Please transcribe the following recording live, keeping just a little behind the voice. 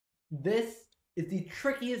This is the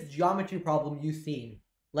trickiest geometry problem you've seen.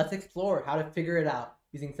 Let's explore how to figure it out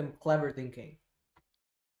using some clever thinking.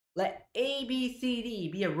 Let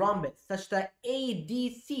ABCD be a rhombus such that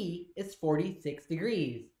ADC is 46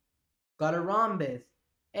 degrees. Got a rhombus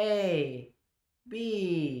A,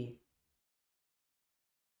 B,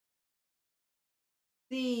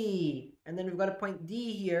 C, and then we've got a point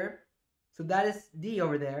D here. So that is D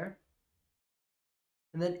over there.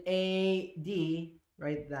 And then AD,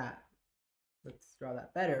 right, that. Let's draw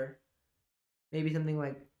that better. Maybe something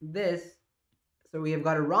like this. So we have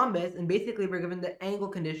got a rhombus, and basically we're given the angle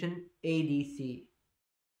condition ADC.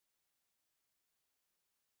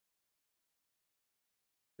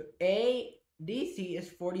 So ADC is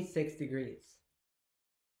 46 degrees.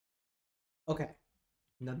 Okay,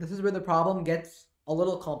 now this is where the problem gets a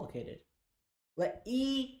little complicated. Let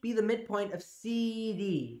E be the midpoint of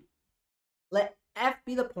CD. Let F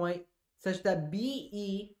be the point such that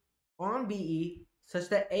BE on BE such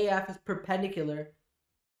that AF is perpendicular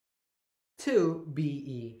to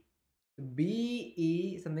BE.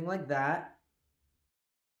 BE, something like that.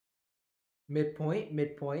 Midpoint,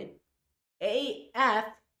 midpoint. AF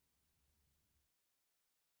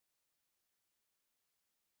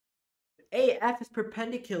is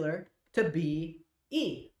perpendicular to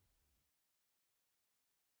BE.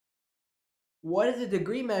 What is the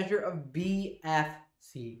degree measure of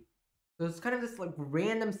BFC? So it's kind of this like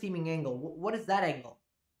random seeming angle. What is that angle?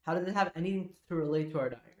 How does it have anything to relate to our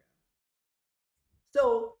diagram?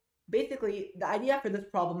 So basically, the idea for this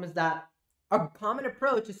problem is that a common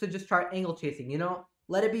approach is to just try angle chasing, you know?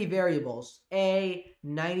 Let it be variables. A,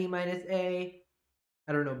 90 minus A,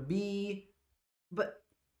 I don't know, B. But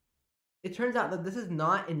it turns out that this is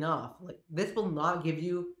not enough. Like, this will not give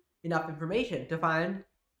you enough information to find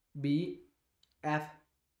B, F,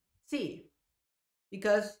 C.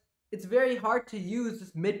 Because it's very hard to use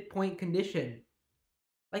this midpoint condition.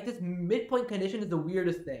 Like, this midpoint condition is the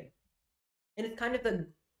weirdest thing. And it's kind of the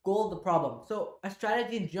goal of the problem. So a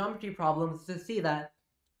strategy in geometry problems is to see that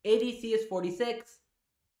ADC is 46,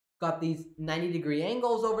 got these 90-degree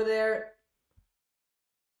angles over there.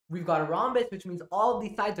 We've got a rhombus, which means all of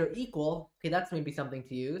these sides are equal. Okay, that's maybe something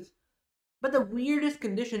to use. But the weirdest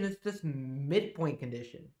condition is this midpoint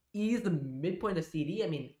condition. E is the midpoint of CD. I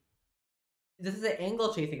mean, this is an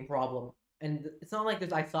angle chasing problem. And it's not like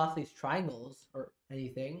there's isosceles triangles or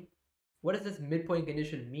anything. What does this midpoint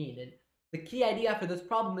condition mean? And the key idea for this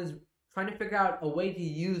problem is trying to figure out a way to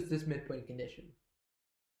use this midpoint condition.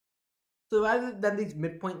 So rather than these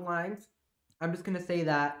midpoint lines, I'm just going to say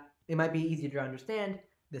that it might be easier to understand.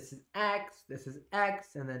 This is x,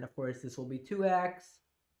 and then of course this will be 2x,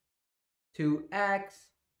 2x,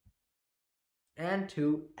 and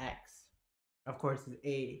 2x. Of course is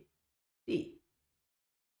A, D.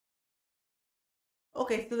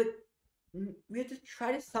 Okay, so we have to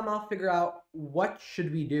try to somehow figure out what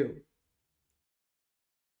should we do.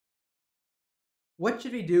 What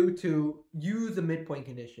should we do to use a midpoint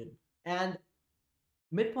condition? And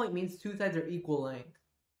midpoint means two sides are equal length.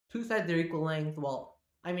 Two sides are equal length. Well,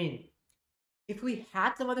 I mean, if we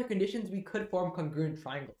had some other conditions, we could form congruent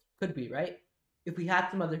triangles. Could be, right? If we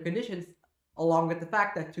had some other conditions, along with the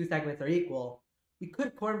fact that two segments are equal, we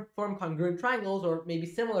could form congruent triangles or maybe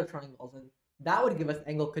similar triangles. And that would give us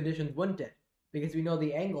angle conditions, wouldn't it? Because we know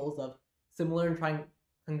the angles of similar and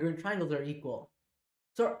congruent triangles are equal.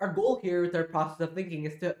 So our goal here with our process of thinking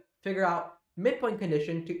is to figure out midpoint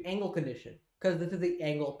condition to angle condition, because this is the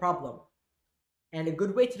angle problem. And a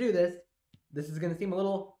good way to do this is going to seem a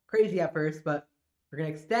little crazy at first, but we're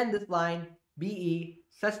going to extend this line, BE,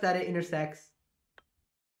 such that it intersects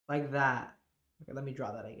like that. Okay, let me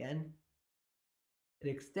draw that again. It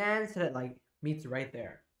extends so that it like meets right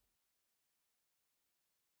there.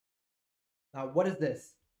 Now, what is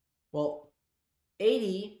this? Well,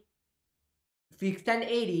 80, if we extend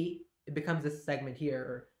 80, it becomes this segment here,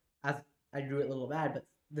 or as I drew it a little bad, but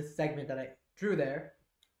this segment that I drew there.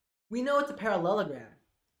 We know it's a parallelogram.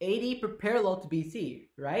 80 parallel to BC,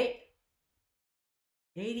 right?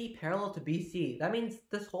 80 parallel to BC. That means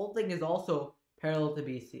this whole thing is also parallel to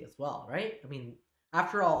BC as well, right? I mean,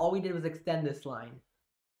 after all we did was extend this line.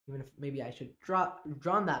 Even if maybe I should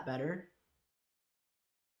drawn that better.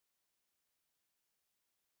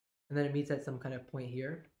 And then it meets at some kind of point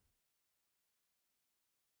here.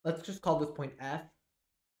 Let's just call this point F,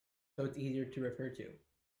 so it's easier to refer to.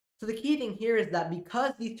 So the key thing here is that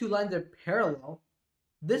because these two lines are parallel,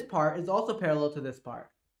 this part is also parallel to this part.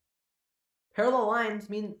 Parallel lines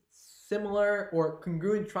mean similar or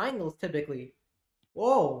congruent triangles typically.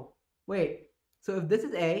 Whoa, wait. So if this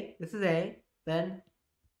is A, then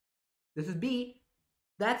this is B,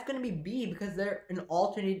 That's going to be B because they're an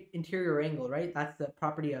alternate interior angle, right? That's the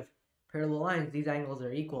property of parallel lines. These angles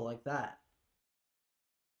are equal like that.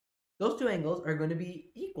 Those two angles are going to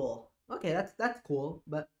be equal. Okay, that's cool,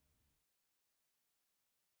 but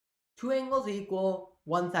two angles equal,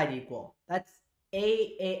 one side equal. That's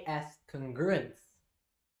AAS congruence,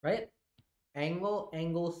 right? Angle,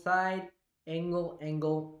 angle, side, angle,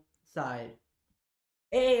 angle, side.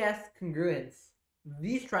 AAS congruence.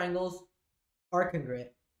 These triangles are congruent.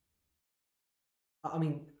 I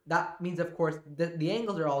mean, that means, of course, the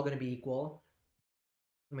angles are all going to be equal.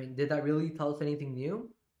 I mean, did that really tell us anything new?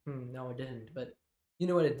 No, it didn't. But you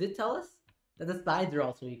know what it did tell us? That the sides are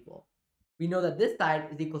also equal. We know that this side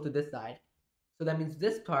is equal to this side. So that means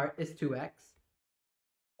this part is 2x.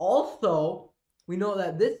 Also, we know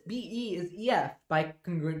that this BE is EF by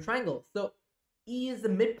congruent triangles. So E is the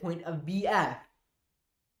midpoint of BF.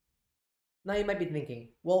 Now you might be thinking,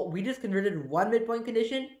 well, we just converted one midpoint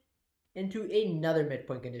condition into another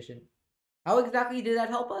midpoint condition. How exactly did that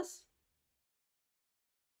help us?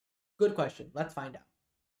 Good question. Let's find out.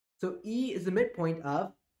 So E is the midpoint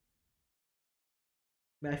of,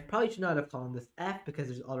 I probably should not have called this F because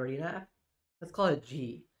there's already an F. Let's call it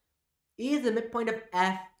G. E is the midpoint of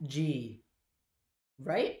FG,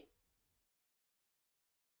 right?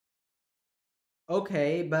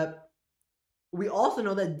 Okay, but we also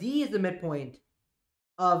know that D is the midpoint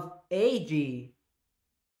of AG,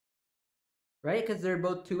 right? Because they're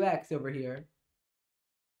both 2x over here.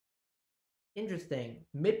 Interesting.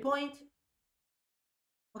 Midpoint?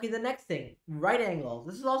 Okay, the next thing, right angles.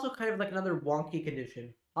 This is also kind of like another wonky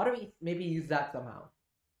condition. How do we maybe use that somehow?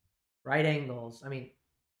 Right angles. I mean,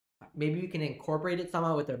 maybe we can incorporate it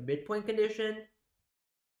somehow with our midpoint condition.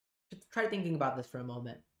 Just try thinking about this for a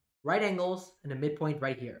moment. Right angles and a midpoint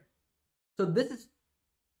right here. So this is,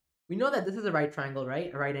 we know that this is a right triangle,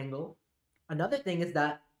 right? A right angle. Another thing is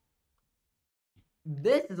that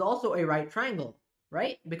this is also a right triangle,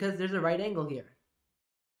 right? Because there's a right angle here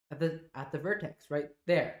at the vertex right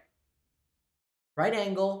there. Right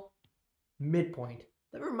angle, midpoint.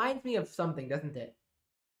 That reminds me of something, doesn't it?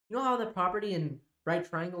 You know how the property in right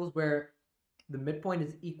triangles where the midpoint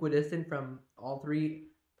is equidistant from all three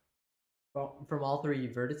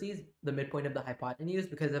vertices, the midpoint of the hypotenuse,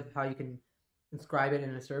 because of how you can inscribe it in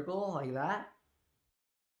a circle like that?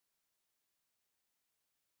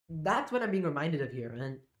 That's what I'm being reminded of here,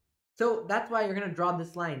 and so that's why you're going to draw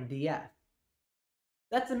this line, DF.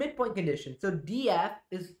 That's the midpoint condition. So DF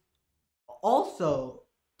is also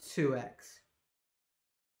 2x.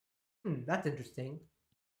 That's interesting.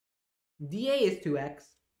 DA is 2x.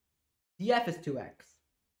 DF is 2x.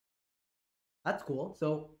 That's cool.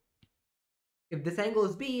 So if this angle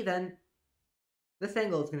is B, then this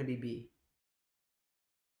angle is going to be B.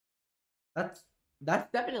 That's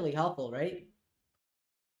definitely helpful, right?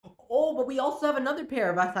 Oh, but we also have another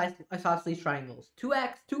pair of isosceles triangles.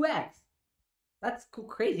 2x, 2x. That's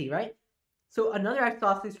crazy, right? So another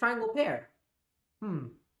isosceles triangle pair.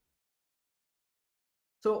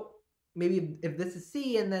 So maybe if this is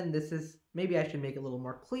C and then this is, maybe I should make it a little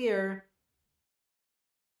more clear.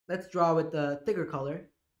 Let's draw with the thicker color.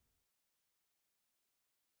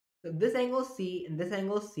 So this angle is C and this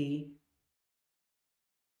angle is C.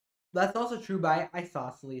 That's also true by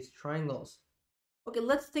isosceles triangles. Okay,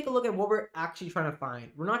 let's take a look at what we're actually trying to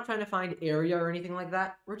find. We're not trying to find area or anything like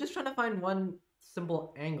that. We're just trying to find one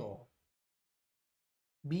simple angle.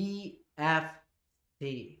 BFC.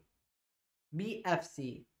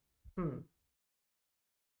 BFC.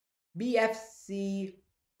 BFC.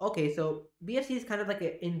 Okay, so BFC is kind of like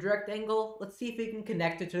an indirect angle. Let's see if we can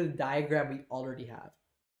connect it to the diagram we already have.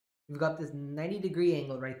 We've got this 90-degree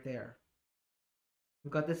angle right there.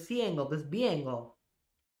 We've got this C angle, this B angle.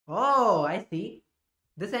 Oh, I see.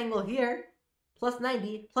 This angle here, plus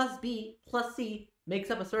 90, plus B, plus C,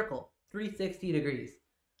 makes up a circle, 360 degrees.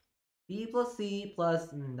 B plus C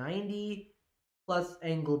plus 90 plus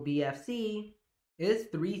angle BFC is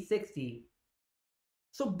 360.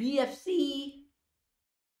 So BFC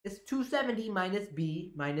is 270 minus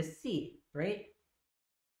B minus C, right?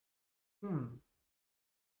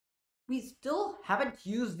 We still haven't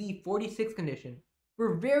used the 46 condition.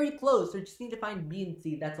 We're very close. We just need to find B and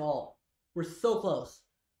C, that's all. We're so close.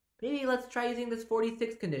 Maybe let's try using this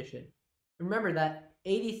 46 condition. Remember that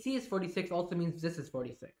ADC is 46 also means this is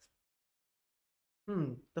 46.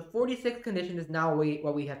 The 46 condition is now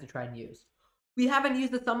what we have to try and use. We haven't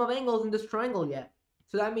used the sum of angles in this triangle yet.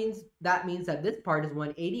 So that means that this part is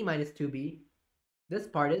 180 minus 2b. This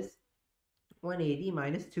part is 180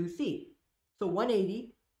 minus 2c. So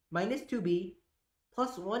 180 minus 2b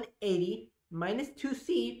plus 180 minus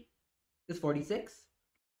 2c is 46.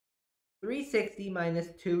 360 minus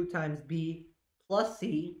 2 times b plus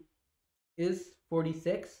c is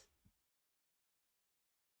 46.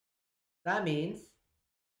 That means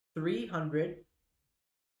 300,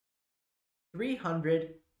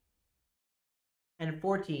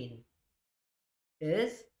 314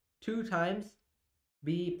 is 2 times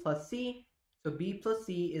b plus c. So b plus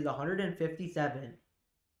c is 157.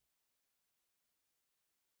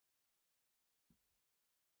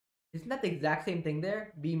 Isn't that the exact same thing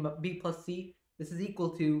there? B plus c. This is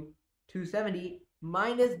equal to 270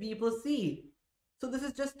 minus b plus c. So this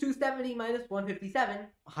is just 270 minus 157,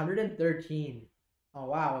 113. Oh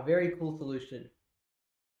wow, a very cool solution.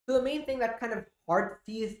 So the main thing that's kind of hard to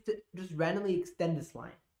see is to just randomly extend this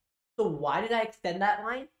line. So why did I extend that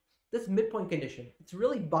line? This midpoint condition. It's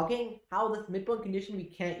really bugging how this midpoint condition we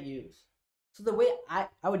can't use. So the way I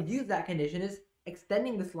would use that condition is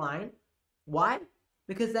extending this line. Why?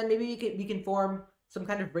 Because then maybe we can form some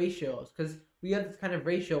kind of ratios, because we have this kind of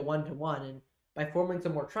ratio 1 to 1, and by forming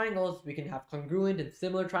some more triangles, we can have congruent and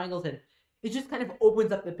similar triangles, and it just kind of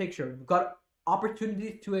opens up the picture. We've got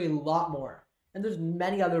opportunities to a lot more. And there's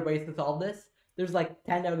many other ways to solve this. There's like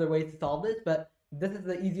 10 other ways to solve this, but this is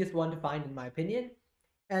the easiest one to find in my opinion.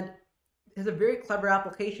 And it's a very clever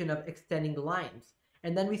application of extending the lines.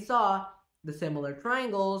 And then we saw the similar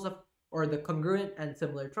triangles, or the congruent and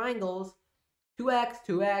similar triangles, 2x,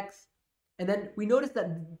 2x, and then we noticed that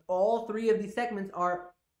all three of these segments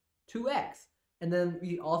are 2x. And then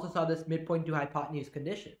we also saw this midpoint to hypotenuse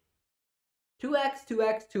condition. 2x,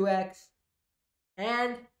 2x, 2x,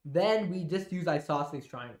 and then we just use isosceles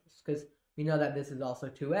triangles, because we know that this is also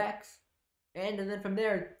 2x, and then from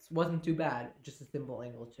there it wasn't too bad, just a simple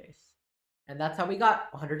angle chase. And that's how we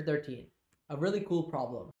got 113. A really cool problem.